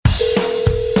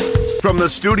From the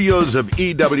studios of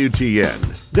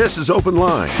EWTN, this is Open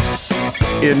Line.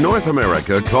 In North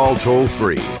America, call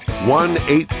toll-free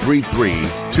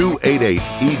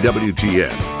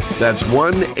 1-833-288-EWTN. That's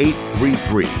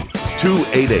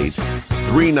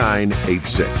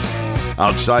 1-833-288-3986.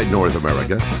 Outside North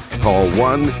America, call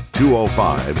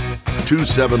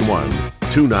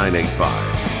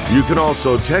 1-205-271-2985. You can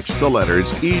also text the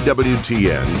letters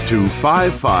EWTN to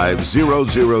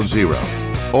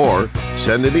 55000 or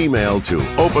send an email to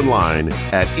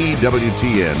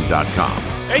openline@ewtn.com.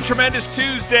 A tremendous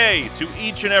Tuesday to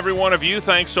each and every one of you.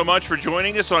 Thanks so much for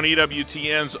joining us on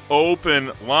EWTN's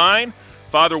Open Line.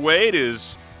 Father Wade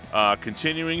is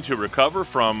continuing to recover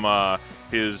from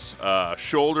his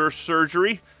shoulder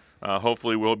surgery.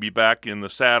 Hopefully we'll be back in the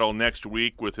saddle next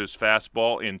week with his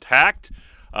fastball intact.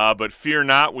 But fear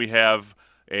not, we have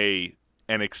an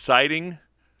exciting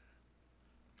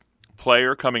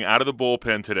player coming out of the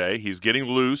bullpen today. He's getting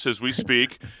loose as we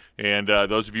speak. And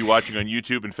those of you watching on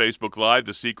YouTube and Facebook Live,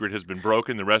 the secret has been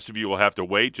broken. The rest of you will have to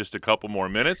wait just a couple more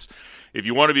minutes. If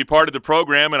you want to be part of the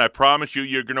program, and I promise you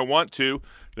you're going to want to,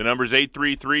 the number is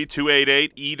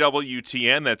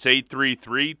 833-288-EWTN. That's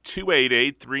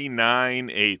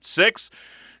 833-288-3986.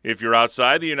 If you're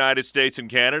outside the United States and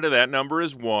Canada, that number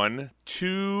is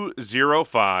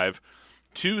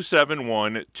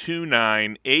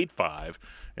 1-205-271-2985.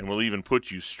 And we'll even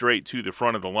put you straight to the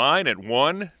front of the line at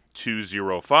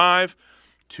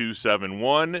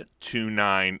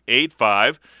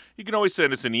 1-205-271-2985. You can always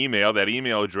send us an email. That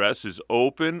email address is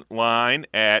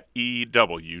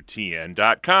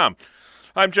openline@ewtn.com.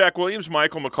 I'm Jack Williams,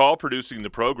 Michael McCall producing the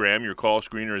program. Your call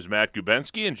screener is Matt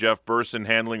Gubensky, and Jeff Burson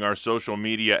handling our social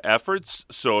media efforts.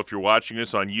 So if you're watching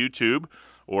us on YouTube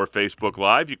or Facebook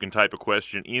Live, you can type a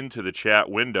question into the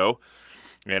chat window,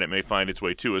 and it may find its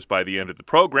way to us by the end of the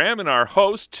program. And our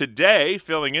host today,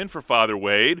 filling in for Father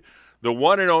Wade, the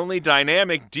one and only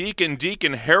dynamic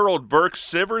Deacon Harold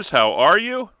Burke-Sivers. How are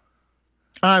you?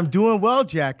 I'm doing well,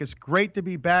 Jack. It's great to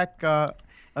be back on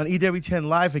EWTN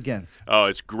Live again. Oh,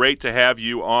 it's great to have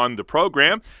you on the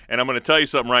program. And I'm going to tell you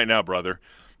something right now, brother.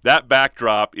 That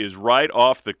backdrop is right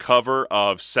off the cover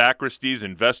of Sacristies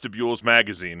and Vestibules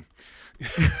magazine.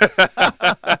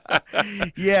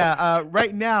 Yeah,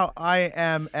 right now I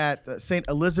am at St.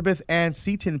 Elizabeth Ann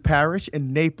Seton Parish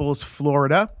in Naples,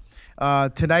 Florida.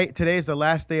 Today is the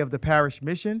last day of the parish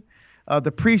mission.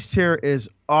 The priest here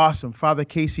is awesome, Father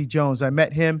Casey Jones. I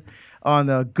met him on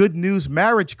the Good News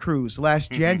Marriage Cruise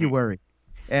last January.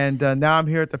 And now I'm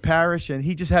here at the parish, and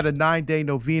he just had a 9-day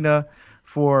novena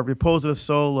for repose of the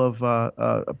soul of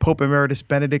Pope Emeritus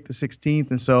Benedict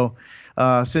XVI. And so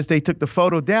since they took the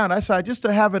photo down, I decided just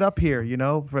to have it up here,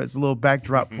 as a little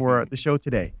backdrop for the show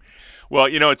today. Well,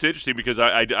 it's interesting because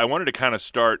I wanted to kind of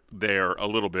start there a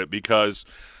little bit because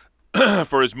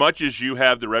for as much as you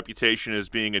have the reputation as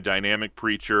being a dynamic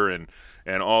preacher and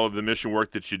all of the mission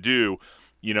work that you do,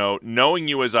 knowing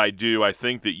you as I do, I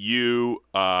think that you,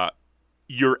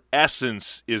 your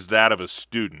essence is that of a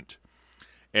student.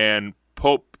 And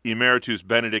Pope Emeritus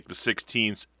Benedict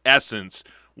XVI's essence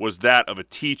was that of a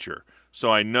teacher.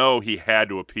 So I know he had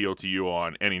to appeal to you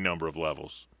on any number of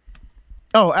levels.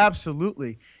 Oh,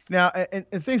 absolutely. Now, and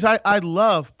things I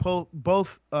love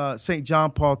both St. John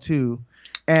Paul II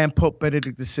and Pope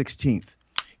Benedict XVI.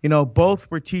 Both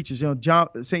were teachers.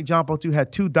 St. John Paul II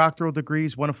had 2 doctoral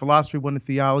degrees, one in philosophy, one in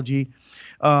theology.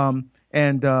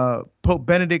 And Pope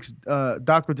Benedict's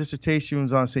doctoral dissertation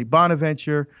was on St.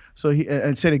 Bonaventure. So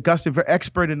and St. Augustine, very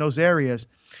expert in those areas.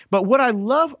 But what I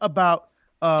love about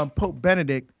Pope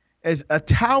Benedict is a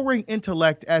towering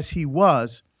intellect as he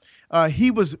was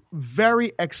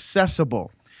very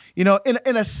accessible. In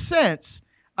a sense,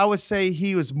 I would say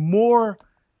he was more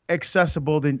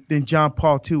accessible than John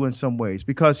Paul II in some ways,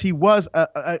 because he was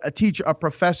a teacher, a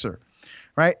professor,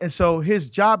 right? And so his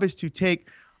job is to take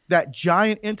that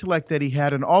giant intellect that he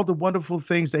had and all the wonderful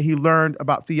things that he learned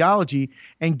about theology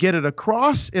and get it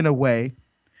across in a way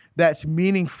that's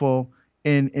meaningful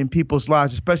in people's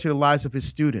lives, especially the lives of his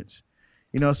students.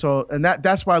 So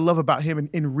that's what I love about him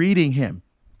in reading him.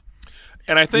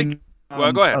 And I think, go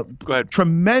ahead. Go ahead.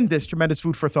 Tremendous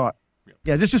food for thought.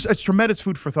 Yeah, this is tremendous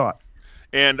food for thought.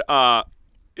 And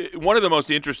one of the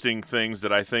most interesting things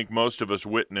that I think most of us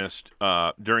witnessed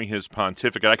during his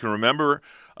pontificate, I can remember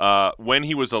when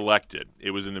he was elected.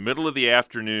 It was in the middle of the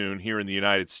afternoon here in the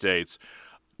United States.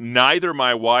 Neither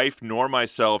my wife nor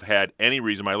myself had any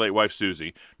reason, my late wife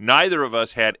Susie, neither of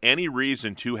us had any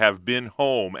reason to have been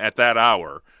home at that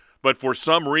hour. But for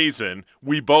some reason,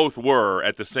 we both were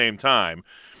at the same time.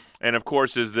 And of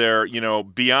course, as they're,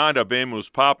 beyond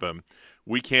Habemus Papam,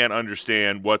 we can't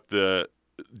understand what the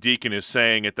Deacon is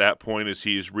saying at that point as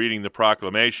he's reading the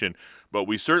proclamation, but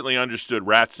we certainly understood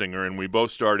Ratzinger, and we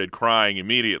both started crying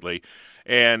immediately.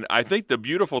 And I think the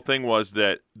beautiful thing was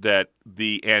that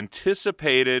the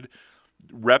anticipated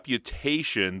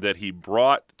reputation that he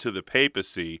brought to the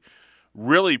papacy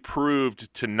really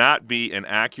proved to not be an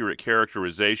accurate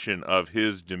characterization of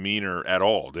his demeanor at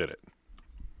all, did it?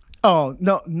 Oh,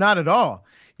 no, not at all.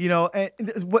 And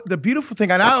what the beautiful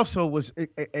thing, and I also was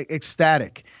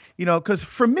ecstatic, because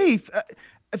for me,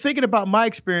 thinking about my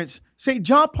experience, St.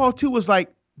 John Paul II was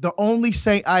like the only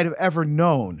saint I'd have ever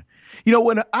known.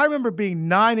 When I remember being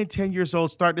 9 and 10 years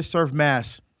old, starting to serve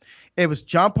Mass, it was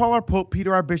John Paul, our Pope,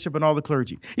 Peter, our Bishop, and all the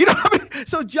clergy.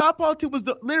 So John Paul II was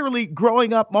literally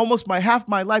growing up almost half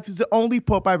my life is the only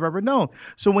Pope I've ever known.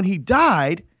 So when he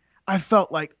died, I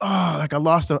felt like I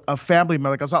lost a family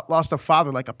member, like I lost a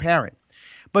father, like a parent.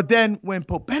 But then when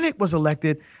Pope Benedict was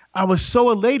elected, I was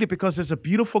so elated because there's a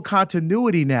beautiful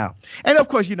continuity now. And of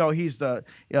course, he's the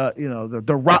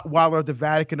Rottweiler of the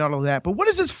Vatican and all of that. But what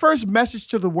is his first message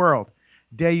to the world?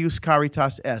 Deus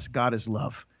caritas est, God is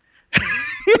love.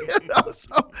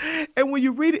 And when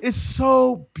you read it, it's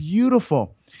so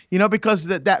beautiful, because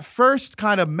that first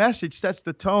kind of message sets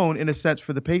the tone, in a sense,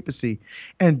 for the papacy.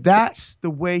 And that's the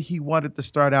way he wanted to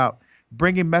start out,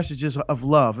 bringing messages of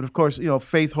love. And of course,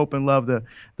 faith, hope, and love,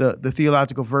 the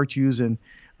theological virtues, and,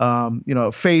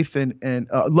 faith and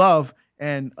love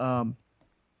and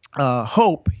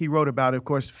hope he wrote about. Of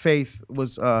course, faith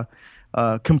was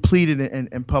completed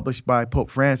and published by Pope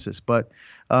Francis. But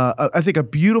I think a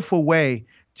beautiful way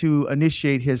to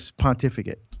initiate his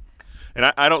pontificate. And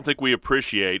I don't think we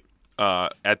appreciate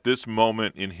at this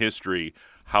moment in history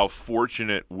how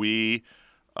fortunate we,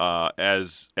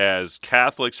 as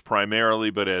Catholics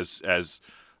primarily, but as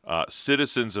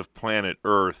citizens of planet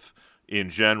Earth in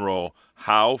general,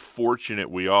 how fortunate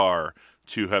we are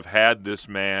to have had this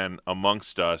man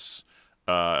amongst us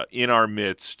in our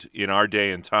midst, in our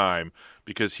day and time,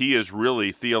 because he is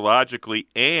really theologically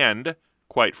and,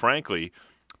 quite frankly,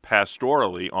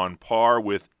 pastorally on par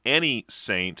with any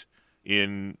saint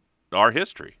in our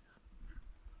history.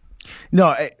 No,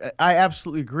 I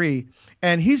absolutely agree.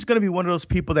 And he's going to be one of those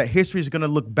people that history is going to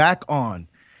look back on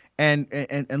and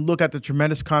look at the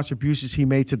tremendous contributions he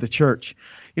made to the church.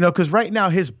 Because right now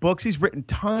his books, he's written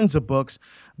tons of books,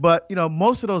 but,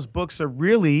 most of those books are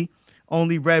really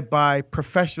only read by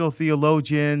professional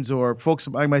theologians or folks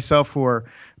like myself who are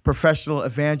professional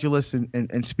evangelists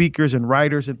and speakers and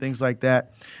writers and things like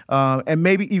that. And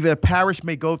maybe even a parish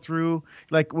may go through,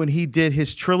 like when he did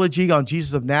his trilogy on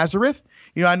Jesus of Nazareth.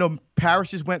 I know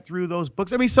parishes went through those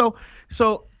books. I mean, so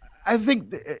I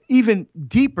think even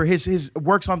deeper, his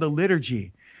works on the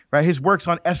liturgy, right? His works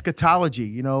on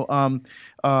eschatology,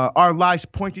 our lives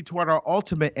pointing toward our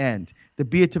ultimate end, the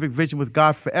beatific vision with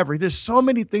God forever. There's so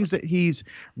many things that he's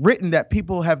written that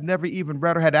people have never even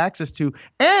read or had access to.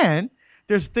 And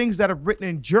there's things that are written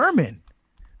in German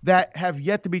that have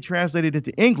yet to be translated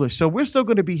into English. So we're still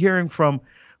going to be hearing from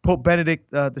Pope Benedict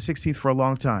the 16th for a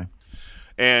long time.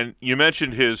 And you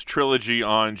mentioned his trilogy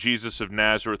on Jesus of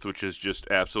Nazareth, which is just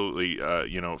absolutely,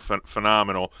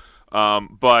 phenomenal.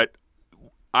 But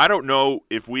I don't know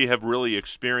if we have really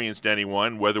experienced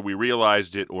anyone, whether we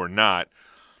realized it or not,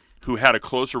 who had a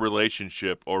closer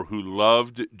relationship or who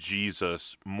loved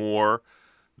Jesus more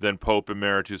than Pope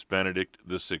Emeritus Benedict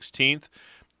XVI.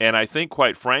 And I think,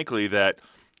 quite frankly, that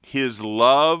his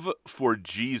love for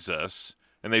Jesus,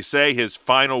 and they say his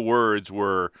final words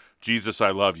were, Jesus,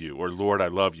 I love you, or Lord, I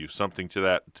love you, something to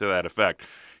that effect.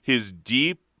 His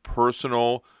deep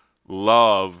personal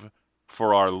love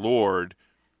for our Lord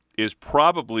is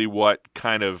probably what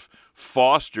kind of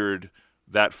fostered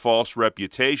that false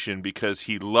reputation, because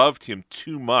he loved him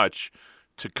too much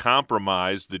to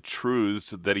compromise the truths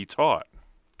that he taught.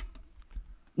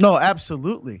 No,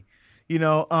 absolutely.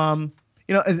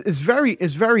 It's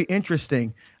very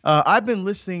interesting. I've been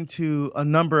listening to a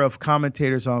number of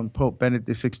commentators on Pope Benedict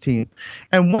XVI,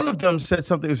 and one of them said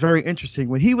something that was very interesting.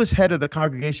 When he was head of the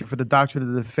Congregation for the Doctrine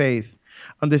of the Faith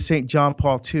under St. John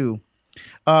Paul II,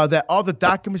 that all the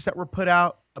documents that were put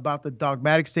out about the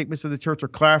dogmatic statements of the church or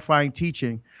clarifying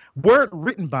teaching weren't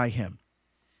written by him.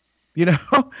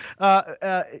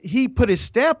 He put his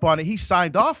stamp on it. He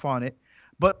signed off on it.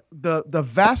 But the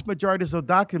vast majority of those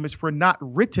documents were not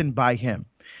written by him,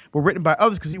 were written by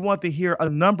others, because he wanted to hear a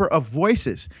number of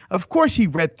voices. Of course, he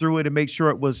read through it and make sure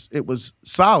it was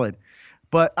solid.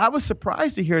 But I was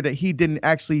surprised to hear that he didn't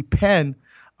actually pen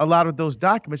a lot of those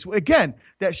documents. Again,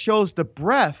 that shows the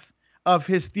breadth of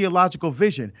his theological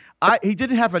vision. He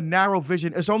didn't have a narrow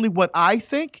vision. It's only what I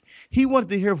think. He wanted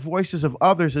to hear voices of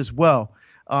others as well.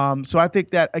 So I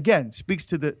think that, again, speaks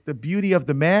to the beauty of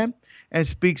the man and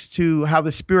speaks to how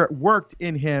the Spirit worked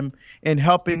in him in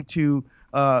helping to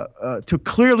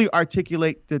clearly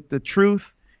articulate the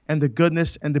truth and the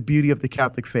goodness and the beauty of the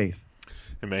Catholic faith.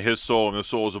 And may his soul and the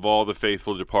souls of all the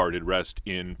faithful departed rest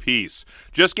in peace.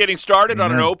 Just getting started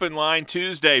on an Open Line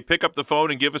Tuesday. Pick up the phone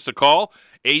and give us a call,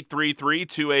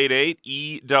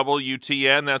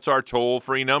 833-288-EWTN. That's our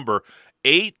toll-free number,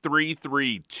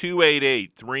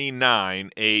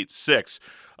 833-288-3986.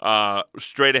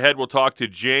 Straight ahead, we'll talk to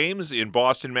James in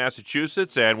Boston,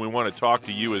 Massachusetts, and we want to talk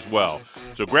to you as well.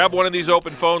 So grab one of these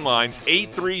open phone lines,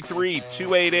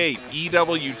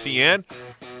 833-288-EWTN.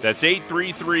 That's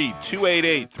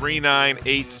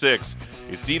 833-288-3986.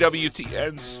 It's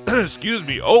EWTN's,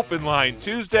 Open Line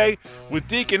Tuesday with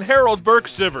Deacon Harold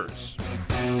Burke-Sivers.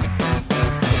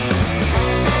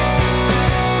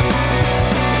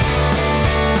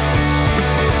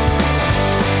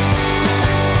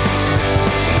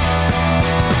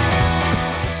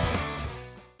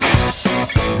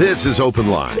 This is Open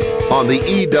Line on the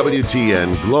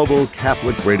EWTN Global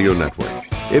Catholic Radio Network.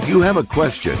 If you have a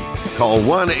question, call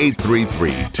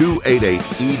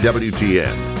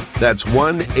 1-833-288-EWTN. That's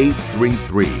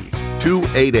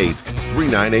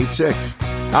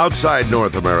 1-833-288-3986. Outside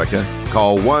North America,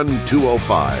 call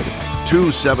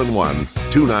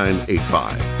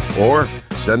 1-205-271-2985. Or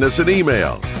send us an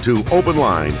email to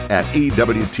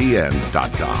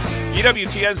openline@EWTN.com.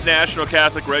 EWTN's National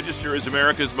Catholic Register is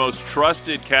America's most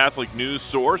trusted Catholic news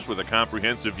source with a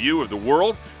comprehensive view of the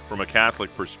world from a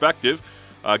Catholic perspective.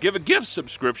 Give a gift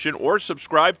subscription or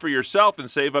subscribe for yourself and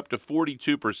save up to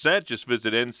 42%. Just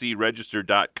visit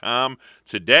ncregister.com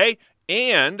today.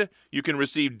 And you can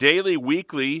receive daily,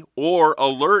 weekly, or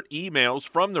alert emails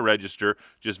from the Register.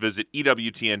 Just visit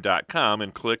EWTN.com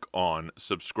and click on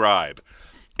subscribe.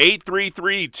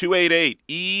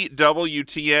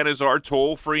 833-288-EWTN is our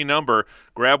toll-free number.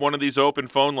 Grab one of these open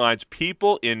phone lines.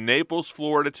 People in Naples,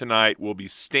 Florida tonight will be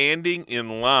standing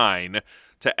in line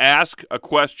to ask a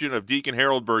question of Deacon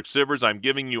Harold Burke-Sivers. I'm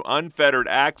giving you unfettered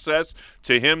access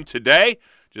to him today.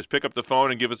 Just pick up the phone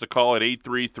and give us a call at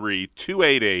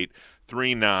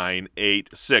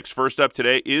 833-288-3986. First up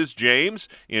today is James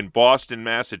in Boston,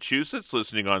 Massachusetts,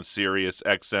 listening on Sirius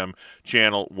XM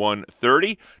Channel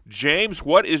 130. James,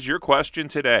 what is your question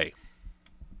today?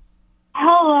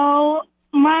 Hello,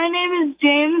 my name is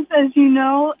James, as you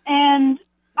know, and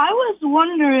I was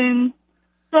wondering,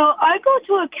 so I go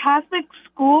to a Catholic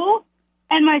school,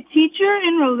 and my teacher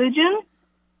in religion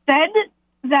said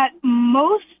that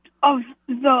most of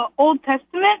the Old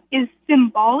Testament is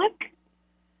symbolic,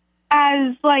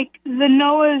 as like the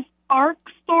Noah's Ark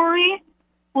story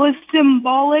was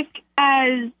symbolic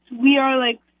as we are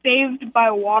like saved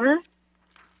by water.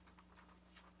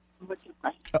 What's your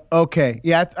question? Okay.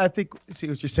 Yeah, I think see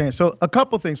what you're saying. So a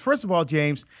couple things. First of all,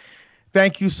 James,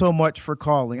 thank you so much for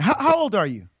calling. How old are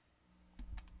you?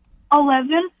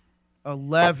 11.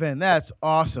 11. That's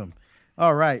awesome.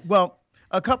 All right. Well,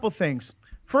 a couple things.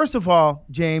 First of all,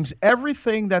 James,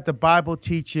 everything that the Bible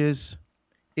teaches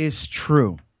is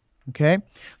true. Okay?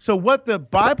 So what the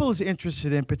Bible is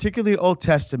interested in, particularly the Old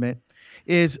Testament,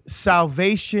 is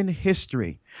salvation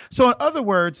history. So in other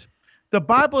words, the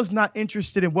Bible is not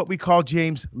interested in what we call,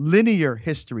 James, linear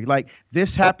history. Like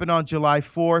this happened on July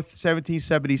 4th,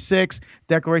 1776,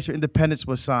 Declaration of Independence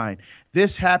was signed.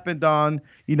 This happened on,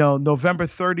 November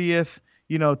 30th,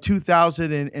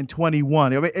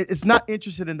 2021. I mean, it's not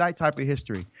interested in that type of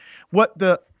history. What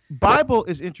the Bible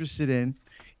is interested in,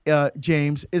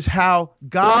 James, is how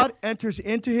God enters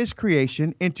into his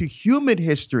creation, into human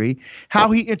history,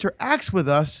 how he interacts with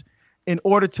us in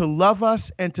order to love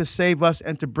us and to save us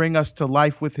and to bring us to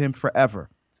life with him forever.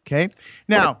 Okay?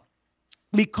 Now,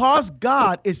 because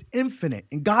God is infinite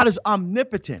and God is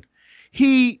omnipotent,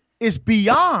 he is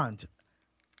beyond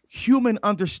human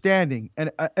understanding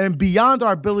and beyond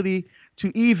our ability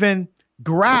to even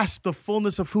grasp the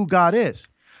fullness of who God is.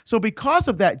 So because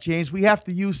of that, James, we have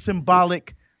to use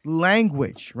symbolic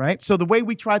language, right? So the way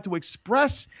we try to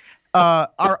express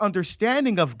our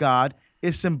understanding of God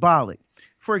is symbolic.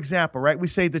 For example, right, we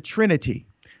say the Trinity,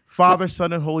 Father,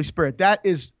 Son, and Holy Spirit. That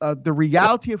is the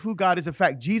reality of who God is. In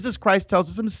fact, Jesus Christ tells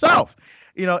us himself,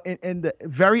 in the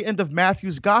very end of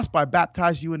Matthew's gospel, I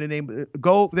baptize you in the name,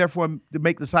 go therefore to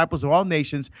make disciples of all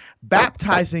nations,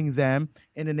 baptizing them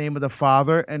in the name of the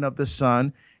Father and of the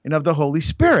Son and of the Holy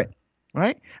Spirit,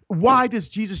 right? Why does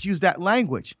Jesus use that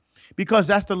language? Because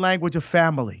that's the language of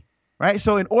family, right?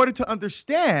 So in order to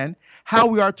understand how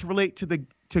we are to relate to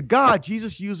God,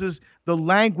 Jesus uses the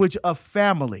language of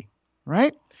family,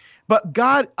 right? But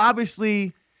God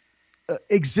obviously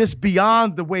exists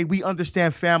beyond the way we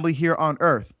understand family here on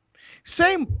earth.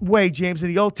 Same way, James, in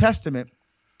the Old Testament,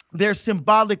 there's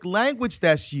symbolic language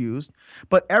that's used,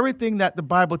 but everything that the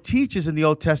Bible teaches in the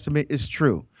Old Testament is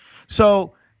true.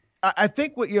 So I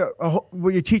think what your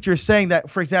teacher is saying, that,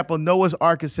 for example, Noah's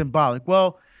Ark is symbolic.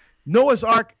 Well, Noah's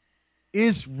Ark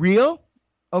is real,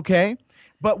 okay?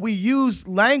 But we use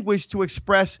language to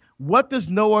express what does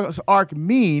Noah's Ark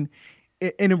mean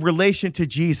in relation to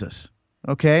Jesus,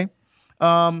 okay?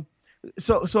 So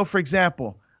for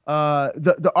example,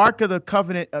 the Ark of the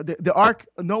Covenant, the Ark,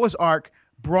 Noah's Ark,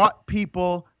 brought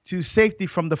people to safety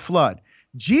from the flood.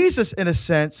 Jesus, in a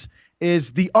sense,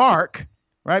 is the Ark,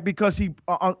 right? Because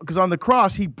on the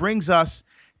cross, he brings us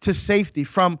to safety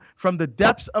from the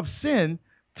depths of sin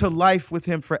to life with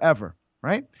him forever,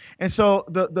 right? And so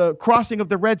the crossing of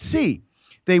the Red Sea,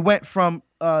 they went from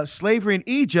slavery in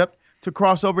Egypt to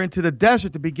cross over into the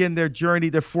desert to begin their journey,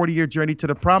 their 40-year journey to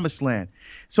the promised land.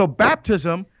 So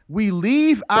baptism, we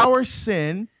leave our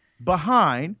sin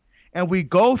behind and we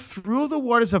go through the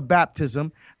waters of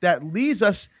baptism that leads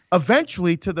us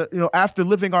eventually to after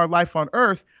living our life on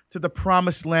earth, to the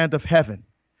promised land of heaven.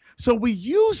 So we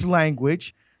use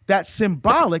language that's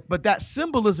symbolic, but that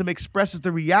symbolism expresses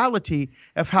the reality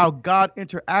of how God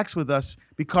interacts with us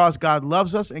because God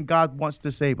loves us and God wants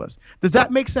to save us. Does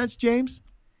that make sense, James?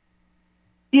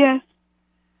 Yes.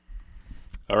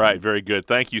 All right, very good.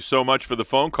 Thank you so much for the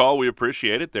phone call. We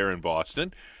appreciate it there in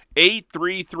Boston.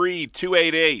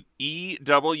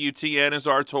 833-288-EWTN is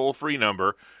our toll-free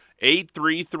number.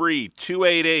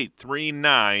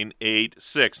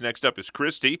 833-288-3986. Next up is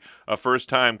Christy, a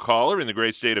first-time caller in the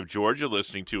great state of Georgia,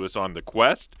 listening to us on The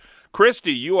Quest.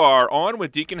 Christy, you are on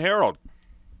with Deacon Harold.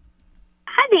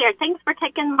 Hi there. Thanks for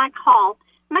taking my call.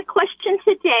 My question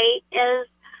today is,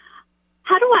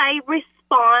 how do I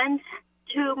respond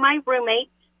to my roommate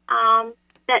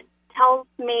that tells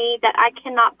me that I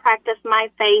cannot practice my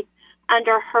faith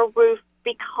under her roof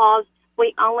because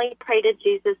we only pray to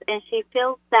Jesus, and she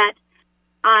feels that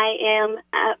I am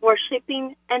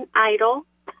worshiping an idol.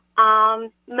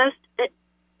 Most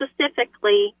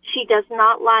specifically, she does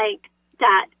not like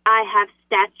that I have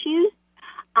statues.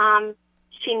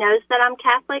 She knows that I'm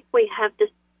Catholic. We have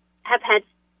had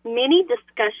many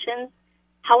discussions.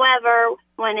 However,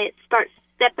 when it starts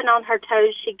stepping on her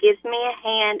toes, she gives me a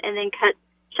hand and then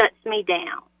shuts me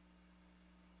down.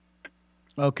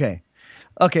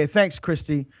 Okay, thanks,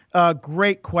 Christy.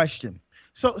 Great question.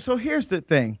 So here's the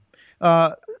thing.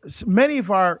 Many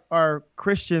of our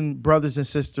Christian brothers and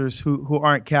sisters who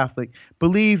aren't Catholic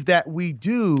believe that we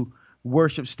do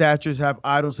worship statues, have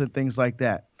idols and things like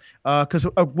that. Because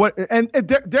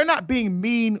they're not being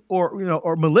mean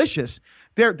or malicious.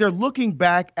 They're looking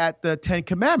back at the 10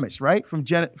 Commandments, right? From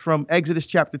Exodus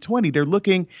chapter 20. They're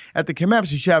looking at the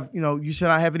commandments. You should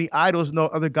not have any idols, no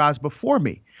other gods before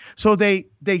me. So they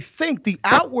think the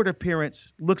outward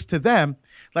appearance looks to them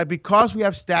like, because we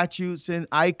have statues and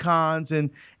icons and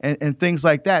things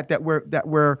like that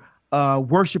we're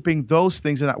worshiping those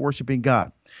things and not worshiping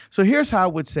God. So here's how I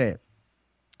would say it.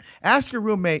 Ask your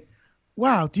roommate,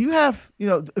 wow, do you have,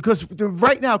 because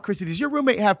right now, Christy, does your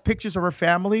roommate have pictures of her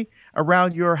family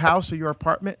around your house or your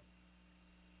apartment?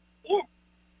 Yeah.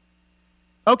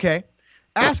 Okay.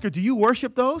 Ask her, do you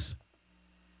worship those?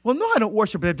 Well, no, I don't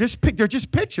worship them. They're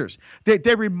just pictures.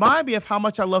 They remind me of how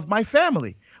much I love my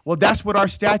family. Well, that's what our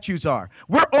statues are.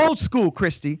 We're old school,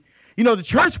 Christy. The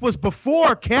church was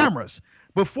before cameras,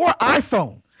 before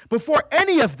iPhone, before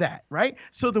any of that, right?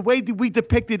 So the way we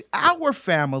depicted our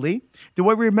family, the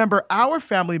way we remember our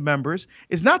family members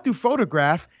is not through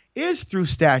photograph, is through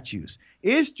statues,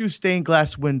 is through stained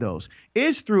glass windows,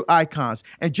 is through icons.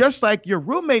 And just like your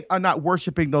roommate are not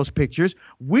worshiping those pictures,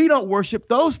 we don't worship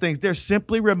those things. They're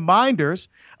simply reminders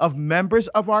of members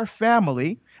of our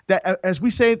family that, as we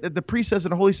say, that the priest says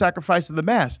in the holy sacrifice of the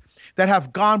Mass, that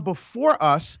have gone before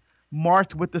us,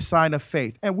 marked with the sign of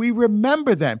faith. And we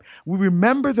remember them. We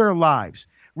remember their lives.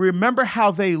 We remember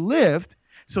how they lived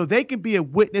so they can be a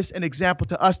witness and example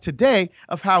to us today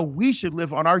of how we should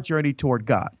live on our journey toward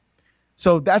God.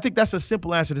 So I think that's a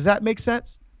simple answer. Does that make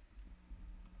sense?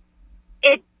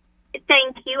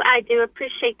 Thank you. I do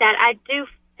appreciate that. I do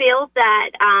feel that,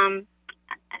 I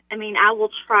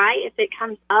will try if it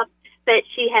comes up, but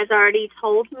she has already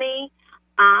told me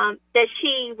that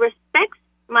she respects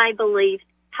my beliefs.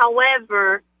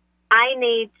 However,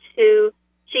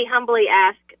 she humbly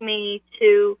asked me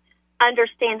to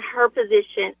understand her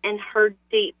position and her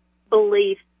deep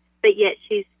beliefs, but yet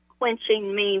she's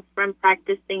quenching me from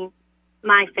practicing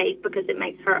my faith because it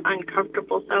makes her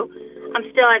uncomfortable. So I'm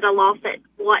still at a loss at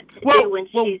what to do when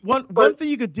she's... One thing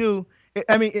you could do,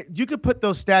 you could put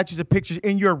those statues and pictures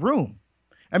in your room.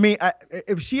 I mean,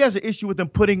 if she has an issue with them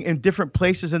putting in different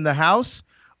places in the house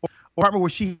or apartment where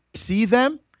she see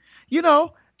them, I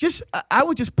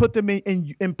would just put them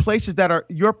in places that are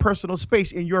your personal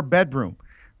space, in your bedroom,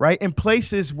 right? In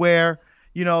places where,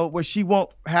 where she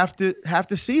won't have to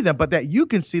see them, but that you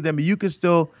can see them and you can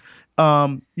still,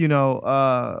 feel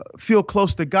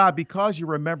close to God because you're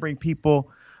remembering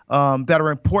people that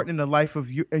are important in the life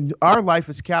of you, in our life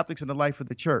as Catholics and the life of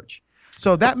the church.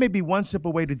 So that may be one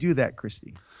simple way to do that,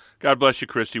 Christy. God bless you,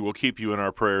 Christy. We'll keep you in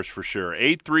our prayers for sure.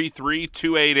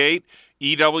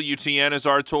 833-288-EWTN is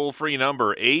our toll-free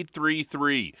number,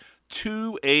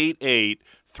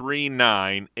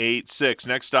 833-288-3986.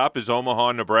 Next stop is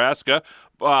Omaha, Nebraska.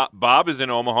 Bob is in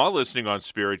Omaha listening on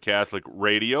Spirit Catholic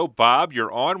Radio. Bob,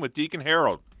 you're on with Deacon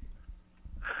Harold.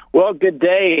 Well, good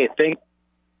day. Thank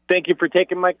you for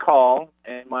taking my call.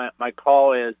 And my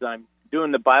call is I'm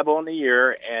doing the Bible in the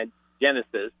year and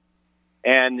Genesis,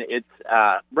 and it's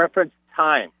reference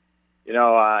time.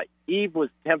 Eve was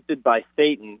tempted by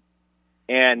Satan,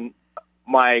 and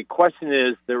my question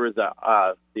is, there was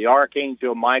the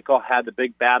Archangel Michael had the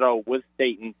big battle with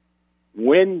Satan.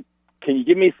 Can you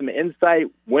give me some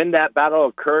insight when that battle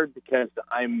occurred? Because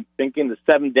I'm thinking the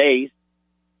 7 days,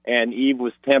 and Eve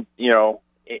was tempted,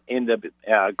 in the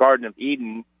Garden of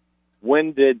Eden.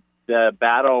 When did the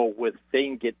battle with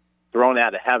Satan get thrown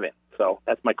out of heaven? So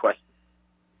that's my question.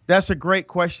 That's a great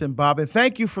question, Bob, and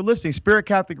thank you for listening. Spirit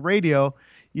Catholic Radio,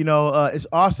 is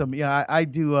awesome. Yeah, I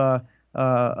do a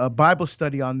Bible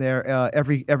study on there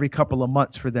every couple of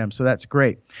months for them, so that's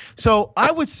great. So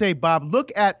I would say, Bob,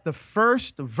 look at the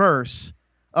first verse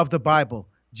of the Bible,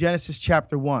 Genesis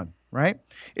chapter 1. Right?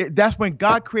 That's when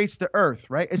God creates the earth,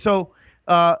 right? And so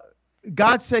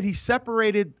God said God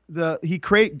created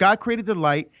the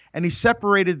light, and he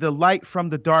separated the light from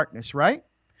the darkness, right?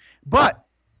 But,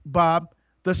 Bob,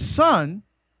 the sun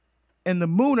and the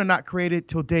moon are not created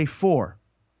till day 4.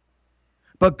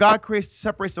 But God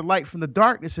separates the light from the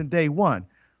darkness in day 1.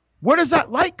 Where does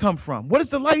that light come from? What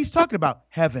is the light he's talking about?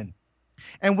 Heaven.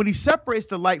 And when he separates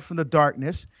the light from the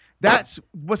darkness, that's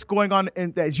what's going on,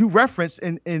 as you referenced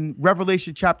in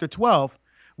Revelation chapter 12,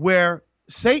 where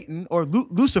Satan or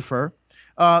Lucifer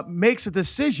makes a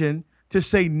decision to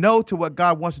say no to what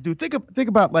God wants to do. Think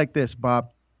about it like this, Bob.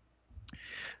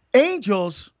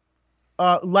 Angels,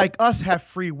 like us, have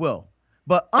free will.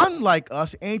 But unlike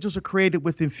us, angels are created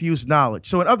with infused knowledge.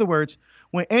 So in other words,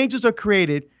 when angels are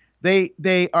created,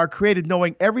 they are created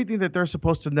knowing everything that they're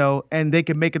supposed to know, and they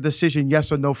can make a decision,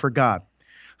 yes or no, for God.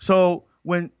 So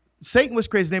when Satan was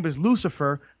created, his name is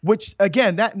Lucifer, which,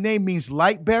 again, that name means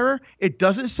light bearer. It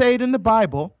doesn't say it in the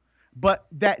Bible, but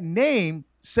that name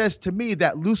says to me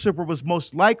that Lucifer was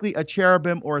most likely a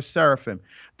cherubim or a seraphim.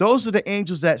 Those are the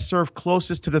angels that serve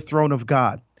closest to the throne of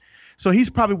God. So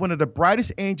he's probably one of the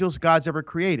brightest angels God's ever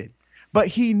created. But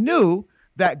he knew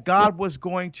that God was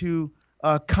going to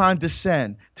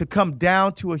condescend, to come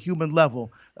down to a human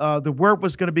level. The word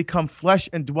was going to become flesh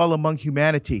and dwell among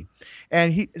humanity.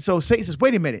 And so Satan says,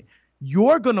 wait a minute,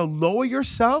 you're going to lower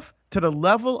yourself to the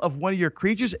level of one of your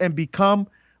creatures and become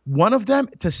one of them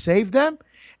to save them?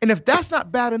 And if that's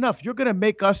not bad enough, you're going to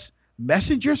make us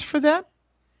messengers for them,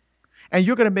 and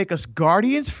you're going to make us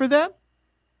guardians for them.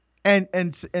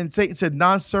 And Satan said,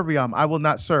 non serviam, I will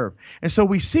not serve. And so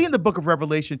we see in the book of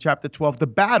Revelation, chapter 12, the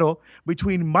battle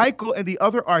between Michael and the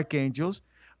other archangels.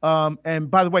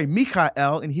 And by the way,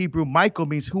 Michael in Hebrew, Michael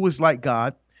means who is like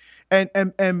God. And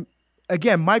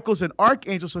again, Michael's an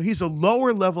archangel, so he's a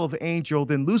lower level of angel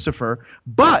than Lucifer.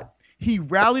 But he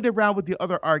rallied around with the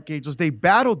other archangels. They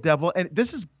battled devil. And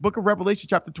this is book of Revelation,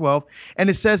 chapter 12. And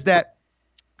it says that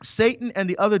Satan and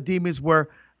the other demons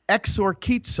were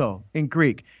exorkizo in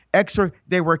Greek.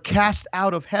 They were cast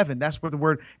out of heaven. That's where the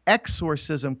word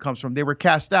exorcism comes from. They were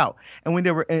cast out. And when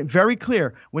they were, and very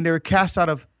clear, when they were cast out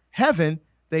of heaven,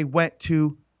 they went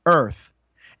to earth.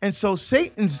 And so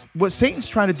what Satan's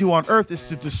trying to do on earth is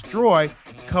to destroy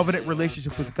covenant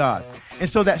relationship with God. And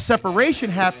so that separation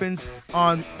happens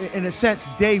on, in a sense,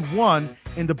 day 1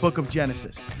 in the book of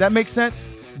Genesis. That makes sense?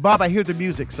 Bob, I hear the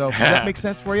music, so does that make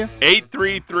sense for you?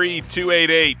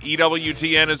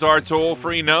 833-288-EWTN is our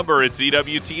toll-free number. It's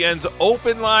EWTN's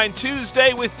Open Line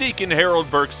Tuesday with Deacon Harold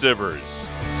Burke-Sivers.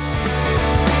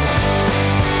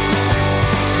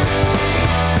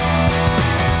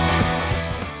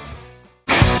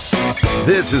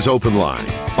 This is Open Line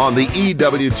on the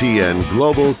EWTN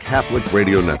Global Catholic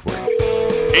Radio Network.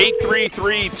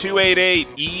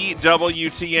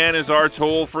 833-288-EWTN is our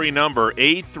toll-free number,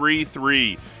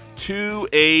 833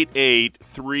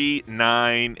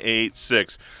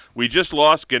 833-288-3986. We just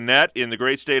lost Gannett in the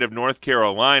great state of North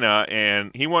Carolina,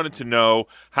 and he wanted to know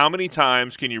how many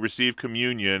times can you receive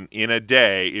communion in a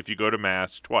day if you go to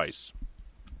Mass twice?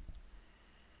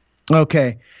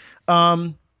 Okay.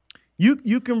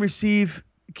 You can receive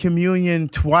communion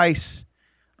twice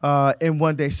in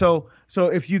one day. So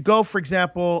if you go, for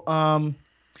example,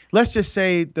 let's just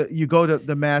say that you go to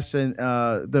the Mass and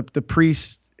the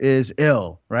priest is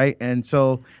ill, right? And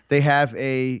so they have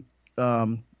a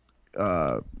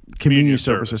communion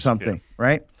service or something, yeah.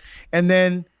 Right? And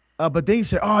then, but then you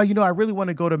say, oh, I really want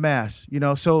to go to Mass,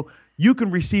 so you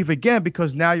can receive again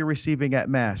because now you're receiving at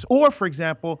Mass. Or, for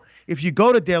example, if you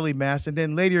go to daily Mass and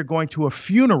then later you're going to a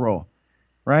funeral,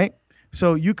 right?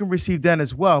 So you can receive then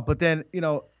as well. But then,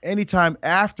 anytime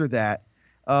after that,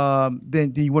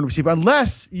 then you wouldn't receive,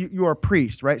 unless you're a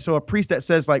priest, right? So a priest that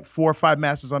says like 4 or 5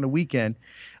 Masses on a weekend,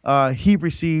 he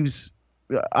receives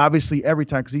obviously every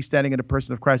time because he's standing in the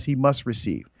person of Christ, he must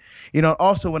receive.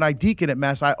 Also when I deacon at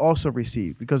Mass, I also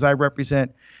receive because I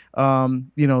represent,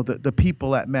 the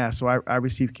people at Mass. So I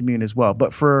receive communion as well.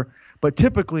 But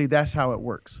typically that's how it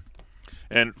works.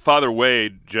 And Father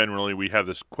Wade, generally we have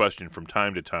this question from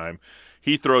time to time.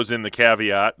 He throws in the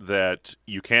caveat that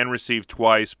you can receive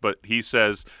twice, but he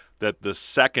says that the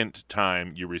second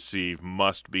time you receive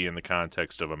must be in the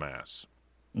context of a Mass.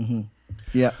 Mm-hmm.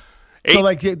 Yeah. So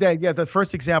the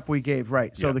first example we gave,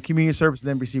 right? So the communion service and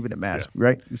then receive it at Mass,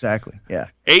 right? Exactly. Yeah.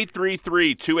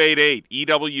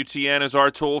 833-288-EWTN is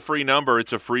our toll-free number.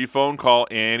 It's a free phone call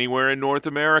anywhere in North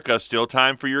America. Still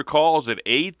time for your calls at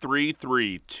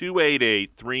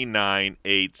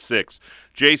 833-288-3986.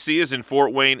 JC is in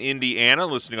Fort Wayne, Indiana,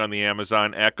 listening on the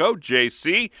Amazon Echo.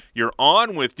 JC, you're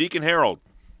on with Deacon Harold.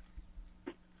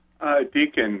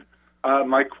 Deacon,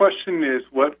 my question is,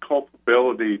 what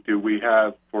culpability do we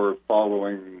have for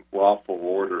following lawful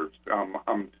orders?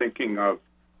 I'm thinking of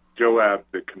Joab,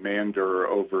 the commander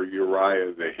over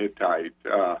Uriah the Hittite.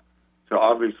 So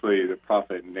obviously the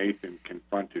prophet Nathan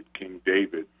confronted King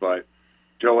David, but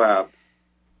Joab,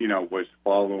 was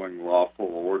following lawful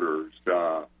orders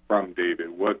from David.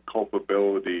 What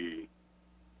culpability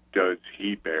does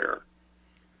he bear?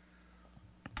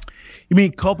 You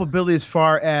mean culpability as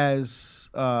far as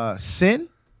sin?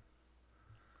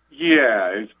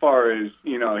 Yeah, as far as,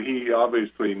 he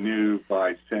obviously knew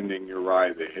by sending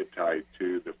Uriah the Hittite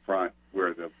to the front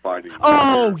where the fighting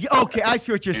was. Okay, I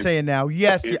see what you're saying now.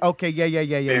 Yes, okay,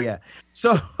 yeah.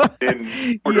 So,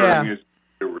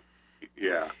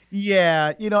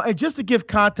 Yeah, and just to give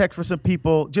context for some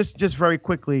people, just very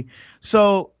quickly.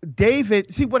 So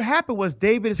David, see what happened was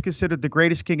David is considered the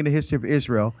greatest king in the history of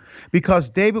Israel because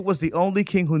David was the only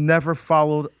king who never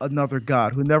followed another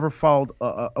god, who never followed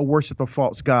a worship of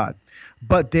false god.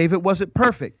 But David wasn't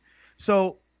perfect.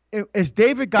 So as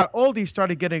David got older, he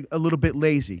started getting a little bit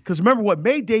lazy. Because remember what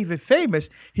made David famous,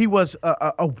 he was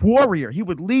a warrior. He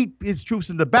would lead his troops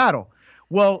into battle.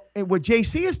 Well, and what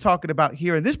JC is talking about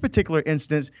here in this particular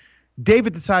instance,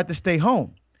 David decided to stay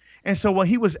home. And so when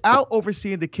he was out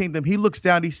overseeing the kingdom, he looks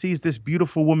down, he sees this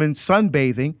beautiful woman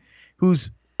sunbathing,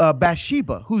 who's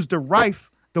Bathsheba, who's the wife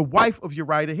of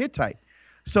Uriah the Hittite.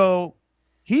 So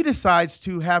he decides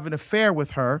to have an affair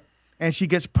with her, and she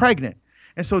gets pregnant.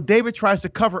 And so David tries to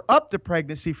cover up the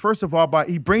pregnancy, first of all,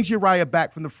 he brings Uriah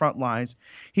back from the front lines.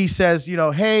 He says,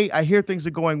 hey, I hear things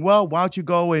are going well. Why don't you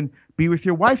go and be with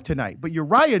your wife tonight? But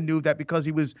Uriah knew that because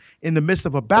he was in the midst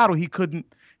of a battle, he couldn't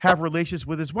have relations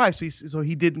with his wife. So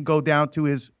he didn't go down to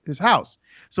his house.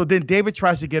 So then David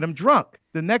tries to get him drunk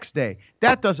the next day.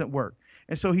 That doesn't work.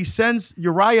 And so he sends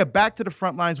Uriah back to the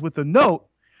front lines with a note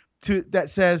that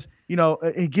says,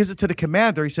 he gives it to the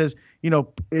commander. He says,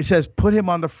 it says, put him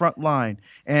on the front line.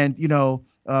 And,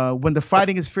 when the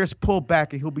fighting is fierce, pull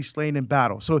back and he'll be slain in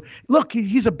battle. So look,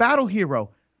 he's a battle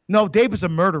hero. No, David's a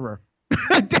murderer.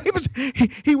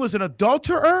 He was an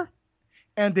adulterer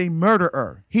and a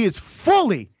murderer. He is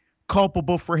fully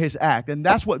culpable for his act. And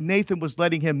that's what Nathan was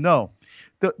letting him know.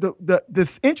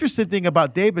 The interesting thing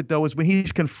about David, though, is when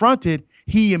he's confronted,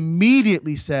 he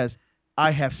immediately says, I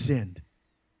have sinned.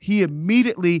 He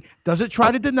immediately doesn't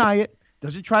try to deny it,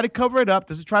 doesn't try to cover it up,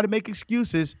 doesn't try to make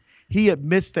excuses. He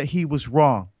admits that he was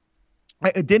wrong.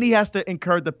 And then he has to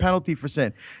incur the penalty for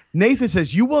sin. Nathan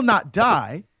says, you will not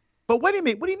die. But what do you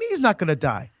mean? What do you mean he's not going to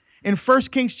die? In 1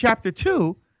 Kings chapter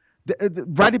 2,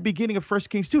 right at the beginning of 1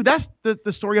 Kings 2, that's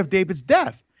the story of David's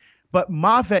death. But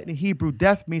mavet in Hebrew,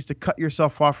 death means to cut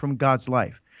yourself off from God's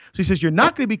life. So he says, you're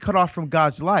not going to be cut off from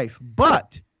God's life,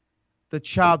 but the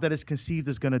child that is conceived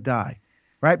is going to die.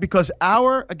 right? Because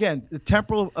again, the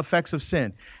temporal effects of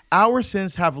sin, our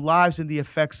sins have lives in the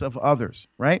effects of others,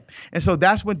 right? And so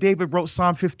that's when David wrote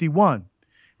Psalm 51,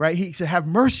 right? He said, have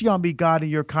mercy on me, God, in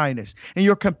your kindness, and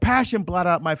your compassion blot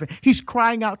out my sin. He's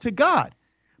crying out to God,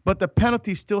 but the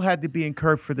penalty still had to be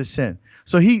incurred for the sin.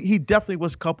 So he definitely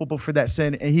was culpable for that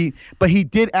sin, but he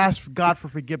did ask God for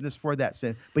forgiveness for that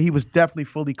sin, but he was definitely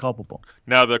fully culpable.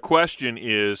 Now, the question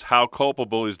is, how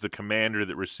culpable is the commander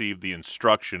that received the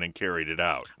instruction and carried it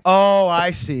out? Oh,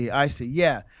 I see.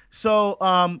 Yeah. So,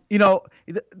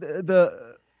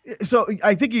 so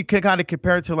I think you can kind of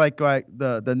compare it to like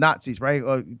the Nazis, right?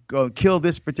 Go kill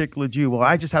this particular Jew. Well,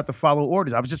 I just have to follow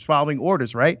orders. I was just following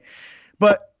orders, right?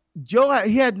 But Joe,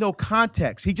 he had no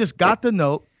context. He just got the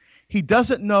note. He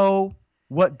doesn't know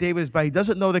what David is about. He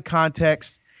doesn't know the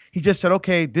context. He just said,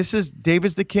 okay, this is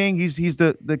David's the king. He's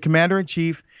the commander in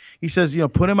chief. He says,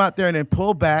 put him out there and then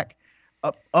pull back.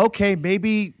 Okay,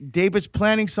 maybe David's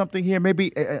planning something here.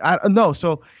 Maybe I don't know.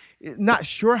 So not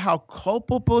sure how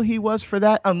culpable he was for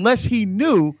that, unless he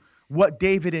knew what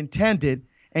David intended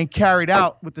and carried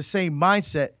out with the same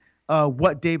mindset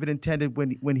what David intended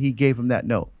when he gave him that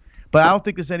note. But I don't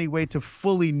think there's any way to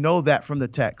fully know that from the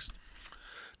text.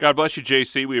 God bless you,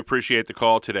 JC. We appreciate the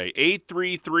call today.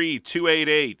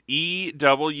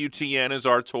 833-288-EWTN is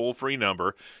our toll-free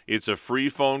number. It's a free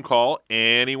phone call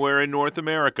anywhere in North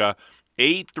America.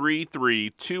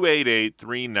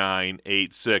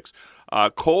 833-288-3986.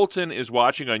 Colton is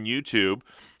watching on YouTube,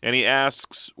 and he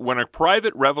asks, when a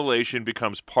private revelation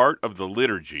becomes part of the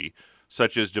liturgy,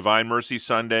 such as Divine Mercy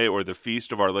Sunday or the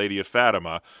Feast of Our Lady of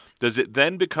Fatima, does it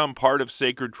then become part of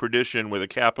sacred tradition with a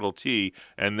capital T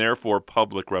and therefore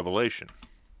public revelation?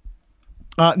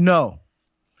 No.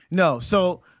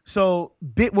 So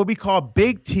what we call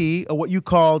big T, or what you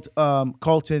called,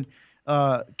 Colton,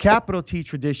 capital T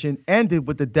tradition ended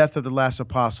with the death of the last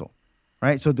apostle,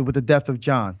 right? So with the death of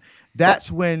John.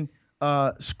 That's when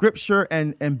Scripture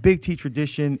and big T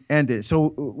tradition ended. So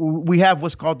we have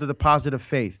what's called the deposit of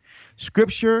faith.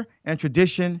 Scripture and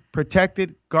tradition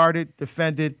protected, guarded,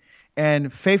 defended,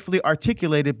 and faithfully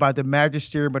articulated by the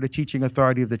magisterium or the teaching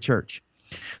authority of the church.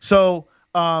 So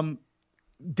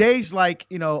days like,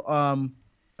 Divine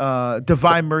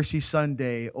Mercy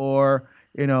Sunday, or,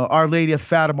 Our Lady of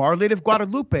Fatima, Our Lady of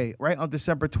Guadalupe, right, on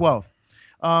December 12th.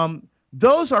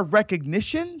 Those are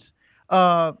recognitions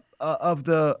of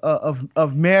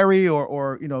Mary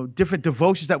or different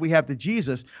devotions that we have to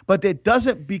Jesus, but it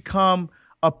doesn't become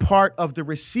a part of the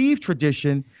received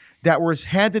tradition that was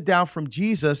handed down from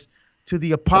Jesus to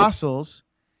the apostles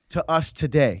to us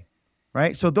today,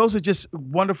 right? So those are just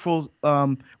wonderful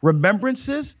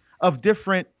remembrances of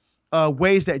different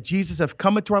ways that Jesus have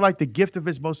come into our life, the gift of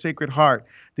his most sacred heart,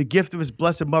 the gift of his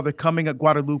blessed mother coming at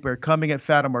Guadalupe, or coming at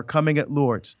Fatima, or coming at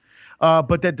Lourdes.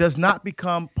 But that does not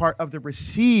become part of the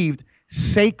received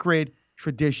sacred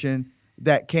tradition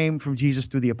that came from Jesus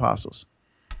through the apostles.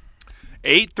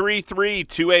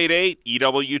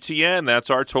 833-288-EWTN.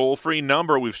 That's our toll-free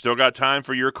number. We've still got time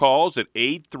for your calls at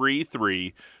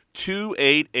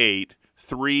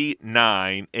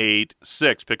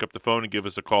 833-288-3986. Pick up the phone and give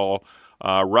us a call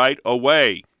right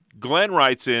away. Glenn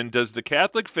writes in, does the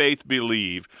Catholic faith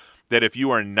believe that if you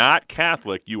are not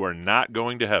Catholic, you are not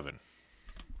going to heaven?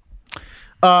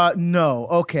 No.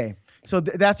 Okay. So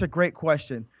that's a great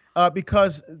question.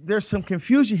 Because there's some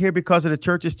confusion here because of the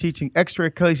church's teaching extra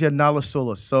ecclesia nulla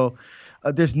solus. So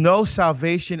there's no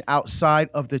salvation outside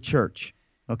of the church.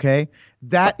 Okay,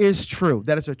 that is true.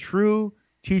 That is a true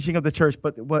teaching of the church.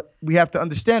 But what we have to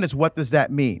understand is, what does that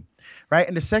mean, right?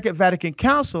 In the Second Vatican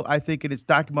Council, I think in its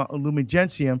document Lumen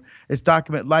Gentium, its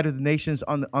document Light of the Nations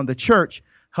on the church,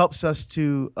 helps us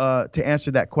to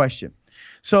answer that question.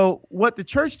 So what the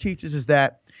church teaches is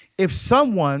that if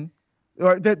someone,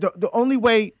 or the only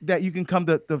way that you can come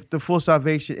to the full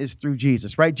salvation is through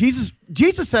Jesus, right? Jesus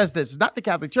says this. It's not the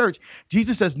Catholic Church.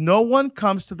 Jesus says, no one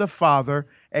comes to the Father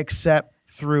except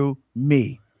through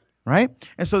me, right?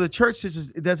 And so the church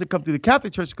says it doesn't come through the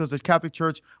Catholic Church because the Catholic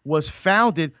Church was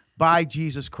founded by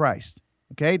Jesus Christ,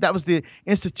 okay? That was the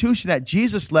institution that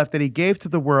Jesus left, that he gave to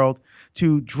the world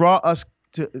to draw us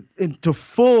into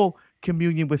full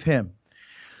communion with him.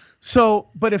 So,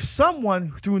 but if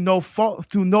someone through no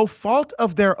fault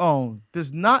of their own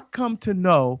does not come to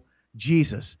know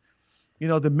Jesus,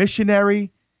 the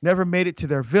missionary never made it to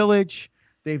their village,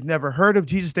 they've never heard of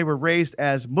Jesus, they were raised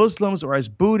as Muslims or as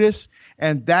Buddhists,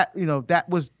 and that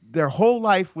was their whole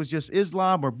life was just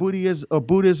Islam or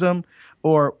Buddhism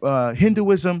or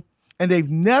Hinduism, and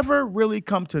they've never really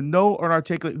come to know or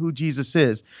articulate who Jesus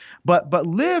is, but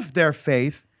live their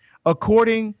faith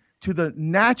according to the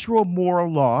natural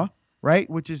moral law, right?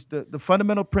 Which is the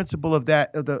fundamental principle of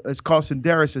that. It's called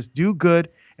synderesis, do good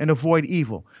and avoid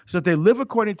evil. So if they live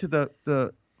according to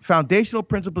the foundational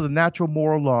principles of natural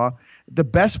moral law, the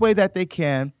best way that they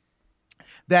can,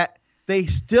 that they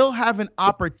still have an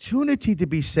opportunity to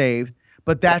be saved,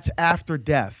 but that's after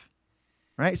death,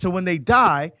 right? So when they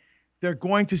die, they're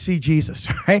going to see Jesus,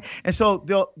 right? And so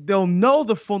they'll know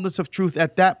the fullness of truth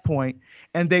at that point,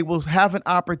 and they will have an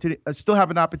opportunity, still have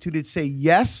an opportunity to say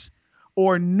yes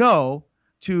or no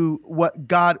to what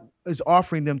God is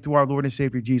offering them through our Lord and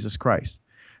Savior Jesus Christ.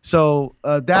 So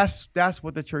that's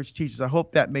what the church teaches. I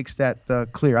hope that makes that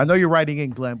clear. I know you're writing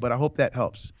in, Glenn, but I hope that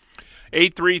helps.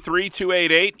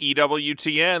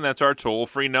 833-288-EWTN. That's our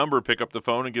toll-free number. Pick up the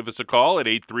phone and give us a call at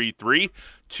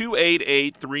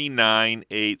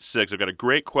 833-288-3986. I've got a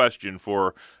great question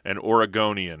for an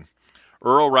Oregonian.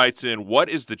 Earl writes in, what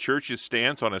is the church's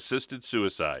stance on assisted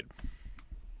suicide?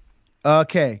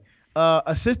 Okay.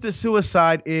 Assisted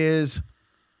suicide is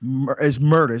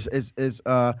murders.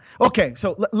 Okay,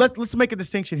 so let's make a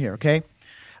distinction here, okay?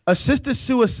 Assisted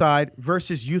suicide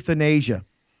versus euthanasia, all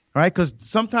right? Because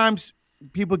sometimes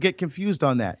people get confused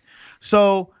on that.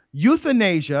 So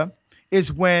euthanasia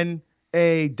is when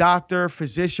a doctor,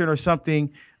 physician, or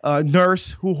something,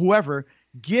 nurse, whoever,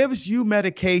 gives you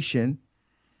medication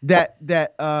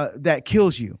that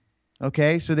kills you.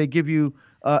 Okay, so they give you,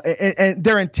 and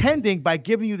they're intending by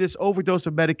giving you this overdose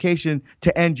of medication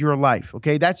to end your life.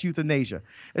 Okay, that's euthanasia.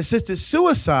 Assisted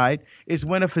suicide is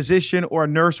when a physician or a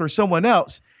nurse or someone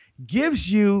else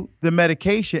gives you the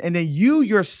medication, and then you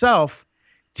yourself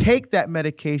take that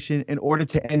medication in order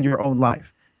to end your own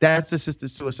life. That's assisted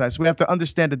suicide. So we have to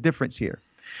understand the difference here.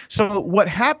 So what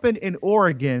happened in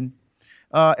Oregon,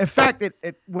 in fact,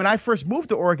 when I first moved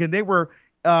to Oregon, they were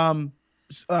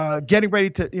getting ready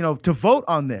to vote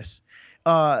on this.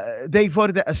 They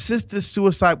voted that assisted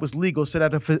suicide was legal, so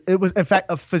that it was in fact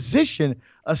a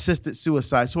physician-assisted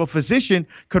suicide. So a physician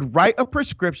could write a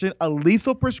prescription, a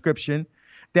lethal prescription,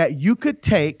 that you could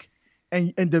take,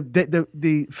 and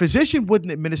the physician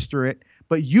wouldn't administer it,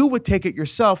 but you would take it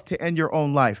yourself to end your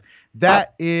own life.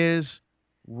 That is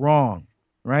wrong,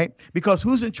 right? Because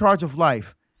who's in charge of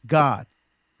life? God,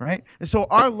 right? And so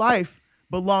our life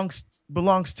belongs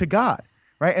to God,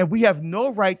 right? And we have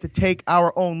no right to take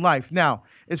our own life. Now,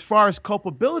 as far as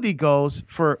culpability goes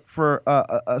for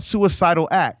a suicidal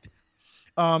act,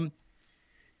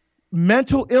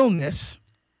 mental illness,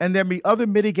 and there may be other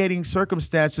mitigating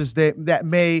circumstances that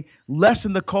may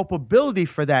lessen the culpability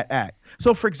for that act.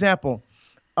 So, for example,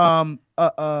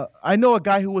 I know a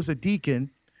guy who was a deacon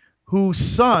whose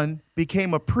son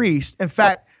became a priest. In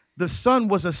fact, the son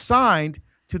was assigned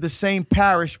to the same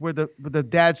parish where the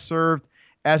dad served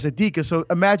as a deacon. So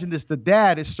imagine this: the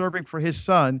dad is serving for his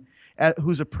son,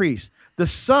 who's a priest. The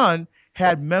son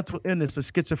had mental illness, a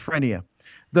schizophrenia.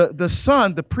 The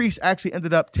son, the priest, actually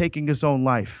ended up taking his own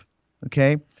life.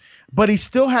 Okay. But he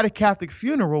still had a Catholic